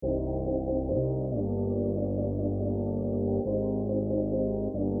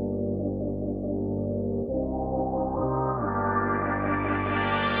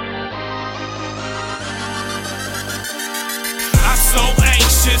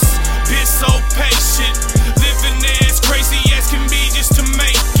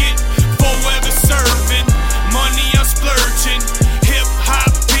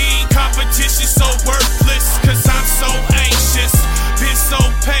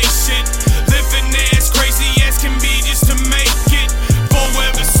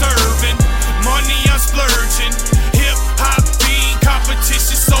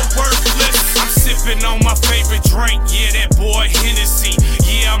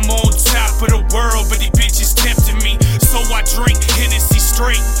girl, but these bitches tempting me. So I drink Hennessy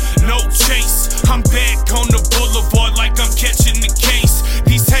straight, no chase. I'm back on the boulevard like I'm catching the case.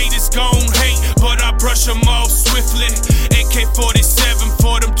 These haters gon' hate, but I brush them off swiftly. AK-47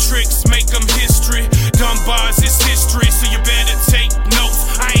 for them tricks, make them history. DUNBARZ is history, so you better take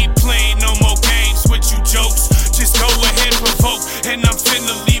notes. I ain't playing no more games with you jokes. Just go ahead, provoke, and I'm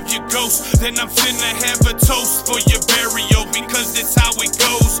finna leave your ghost. Then I'm finna have a toast for your burial, because that's how it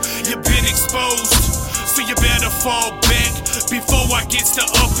goes. You've been exposed, so you better fall back before I get to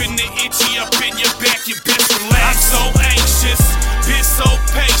up in the itchy up in your back. You best relax. I'm so anxious, been so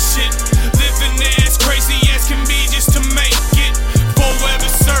patient, living as crazy as can be just to make it. Forever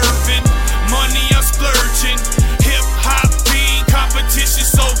serving, money I'm splurging. Hip hop being competition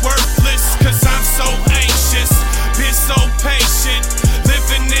so worthless, cause I'm so anxious, been so patient,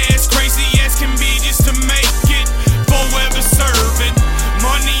 living as crazy as can be just to make it. Forever serving,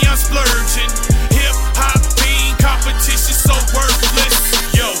 money I'm splurging. Hip hop being competition so worthless.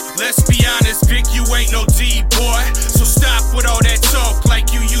 Yo, let's be honest, Vic, you ain't no D-boy, so stop with all that talk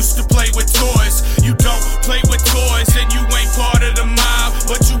like you used to play with toys. You don't play with toys and you ain't part of the mob,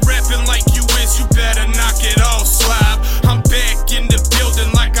 but you rapping like you is, you better knock it off, slob. I'm back in the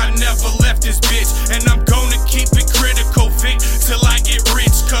building like I never left this bitch, and I'm gonna keep it critical, Vic, till I get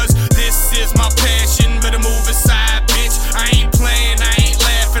rich, cause this is my passion. Better move aside, bitch, I ain't playing, I ain't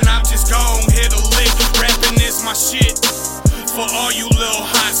laughing, I'm just gon' hit a lick. Rapping is my shit. For all you little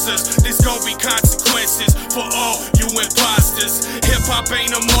hostas, there's gon' be consequences for all you imposters. Hip-hop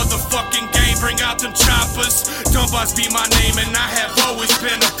ain't a motherfucking game, bring out them choppers. DUNBARZ be my name and I have always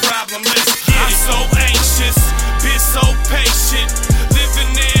been a